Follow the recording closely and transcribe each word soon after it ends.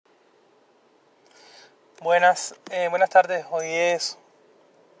Buenas tardes. Hoy es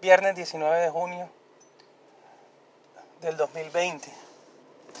viernes 19 de junio del 2020.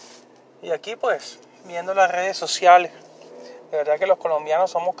 Y aquí pues viendo las redes sociales, de verdad que los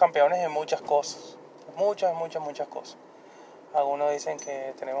colombianos somos campeones en muchas cosas. Muchas cosas. Algunos dicen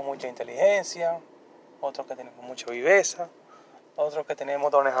que tenemos mucha inteligencia, otros que tenemos mucha viveza, otros que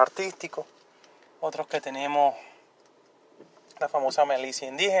tenemos dones artísticos, otros que tenemos la famosa malicia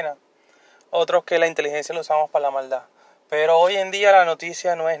indígena, otros que la inteligencia la usamos para la maldad. Pero hoy en día la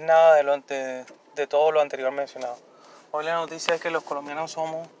noticia no es nada de todo lo anterior mencionado. Hoy la noticia es que los colombianos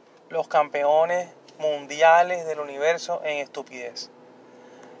somos los campeones mundiales del universo en estupidez.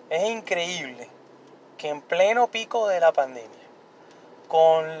 Es increíble que en pleno pico de la pandemia,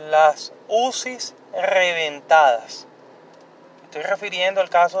 con las UCIs reventadas, estoy refiriendo al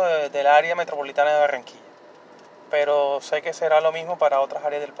caso del área metropolitana de Barranquilla, pero sé que será lo mismo para otras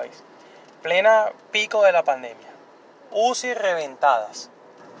áreas del país. Plena pico de la pandemia, UCI reventadas,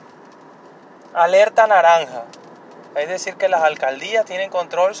 alerta naranja, es decir que las alcaldías tienen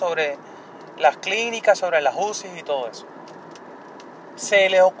control sobre las clínicas, sobre las UCI y todo eso.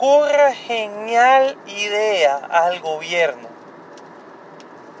 Se le ocurre genial idea al gobierno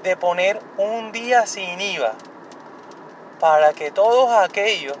de poner un día sin IVA para que todos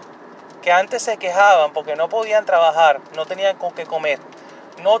aquellos que antes se quejaban porque no podían trabajar, no tenían con qué comer,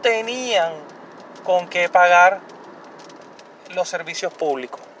 no tenían con qué pagar los servicios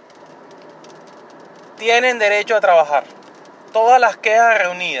públicos, tienen derecho a trabajar. Todas las quejas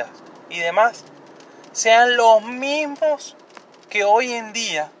reunidas y demás sean los mismos que hoy en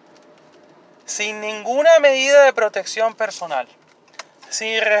día, sin ninguna medida de protección personal,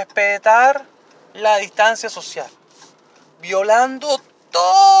 sin respetar la distancia social, violando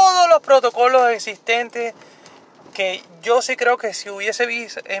todos los protocolos existentes, que yo sí creo que si hubiese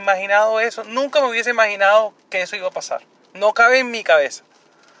imaginado eso, nunca me hubiese imaginado que eso iba a pasar. No cabe en mi cabeza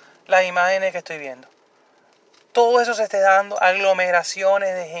las imágenes que estoy viendo. Todo eso se está dando,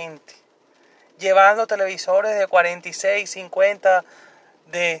 aglomeraciones de gente, llevando televisores de 46, 50,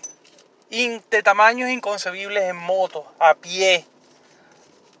 de tamaños inconcebibles en moto, a pie,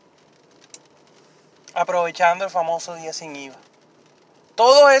 aprovechando el famoso día sin IVA.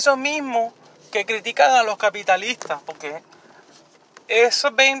 Todos esos mismos que critican a los capitalistas, porque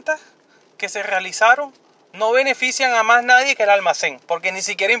esas ventas que se realizaron no benefician a más nadie que el almacén, porque ni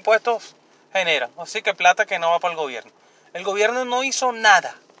siquiera impuestos generan, así que plata que no va para el gobierno. El gobierno no hizo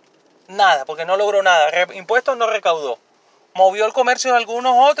nada, porque no logró nada, impuestos no recaudó, movió el comercio de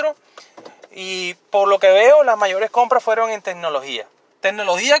algunos otros, y por lo que veo las mayores compras fueron en tecnología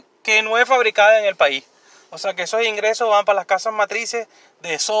que no es fabricada en el país. O sea que esos ingresos van para las casas matrices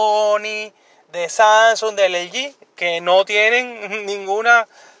de Sony, de Samsung, de LG, que no tienen ningún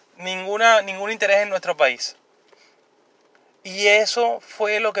interés en nuestro país. Y eso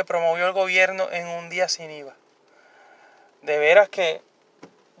fue lo que promovió el gobierno en un día sin IVA. De veras que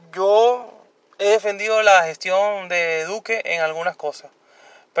yo he defendido la gestión de Duque en algunas cosas,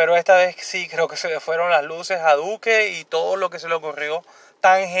 pero esta vez sí creo que se le fueron las luces a Duque y todo lo que se le ocurrió.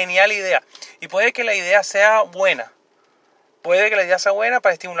 Tan genial idea. Y puede que la idea sea buena.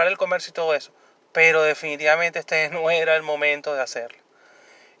 Para estimular el comercio y todo eso. Pero definitivamente este no era el momento de hacerla.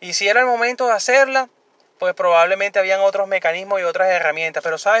 Y si era el momento de hacerla, pues probablemente habían otros mecanismos y otras herramientas.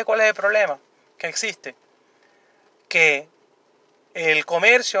 Pero ¿sabes cuál es el problema que existe? Que el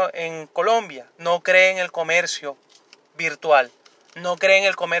comercio en Colombia no cree en el comercio virtual. No cree en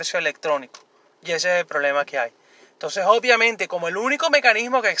el comercio electrónico. Y ese es el problema que hay. Entonces, obviamente, como el único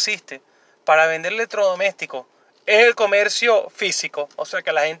mecanismo que existe para vender electrodomésticos es el comercio físico, o sea,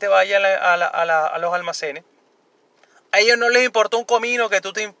 que la gente vaya a los almacenes, a ellos no les importó un comino que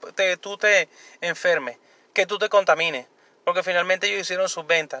tú te enfermes, que tú te contamines, porque finalmente ellos hicieron sus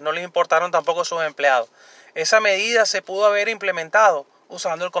ventas, no les importaron tampoco sus empleados. Esa medida se pudo haber implementado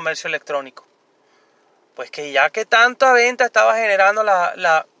usando el comercio electrónico. Pues que ya que tanta venta estaba generando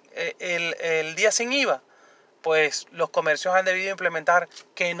el día sin IVA, pues los comercios han debido implementar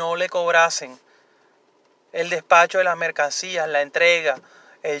que no le cobrasen el despacho de las mercancías, la entrega,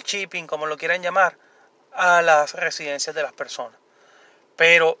 el shipping, como lo quieran llamar, a las residencias de las personas.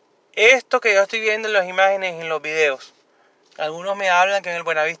 Pero esto que yo estoy viendo en las imágenes y en los videos, algunos me hablan que en el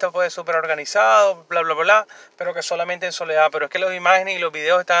Buenavista fue súper organizado, bla, bla, bla, pero que solamente en Soledad. Pero es que las imágenes y los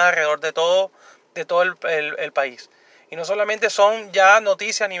videos están alrededor de todo el país. Y no solamente son ya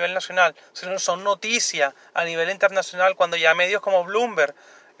noticias a nivel nacional, sino son noticias a nivel internacional, cuando ya medios como Bloomberg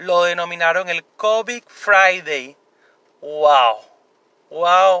lo denominaron el COVID Friday. ¡Wow!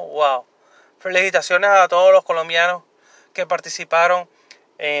 Felicitaciones a todos los colombianos que participaron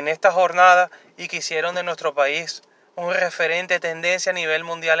en esta jornada y que hicieron de nuestro país un referente tendencia a nivel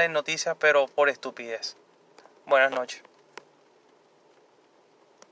mundial en noticias, pero por estupidez. Buenas noches.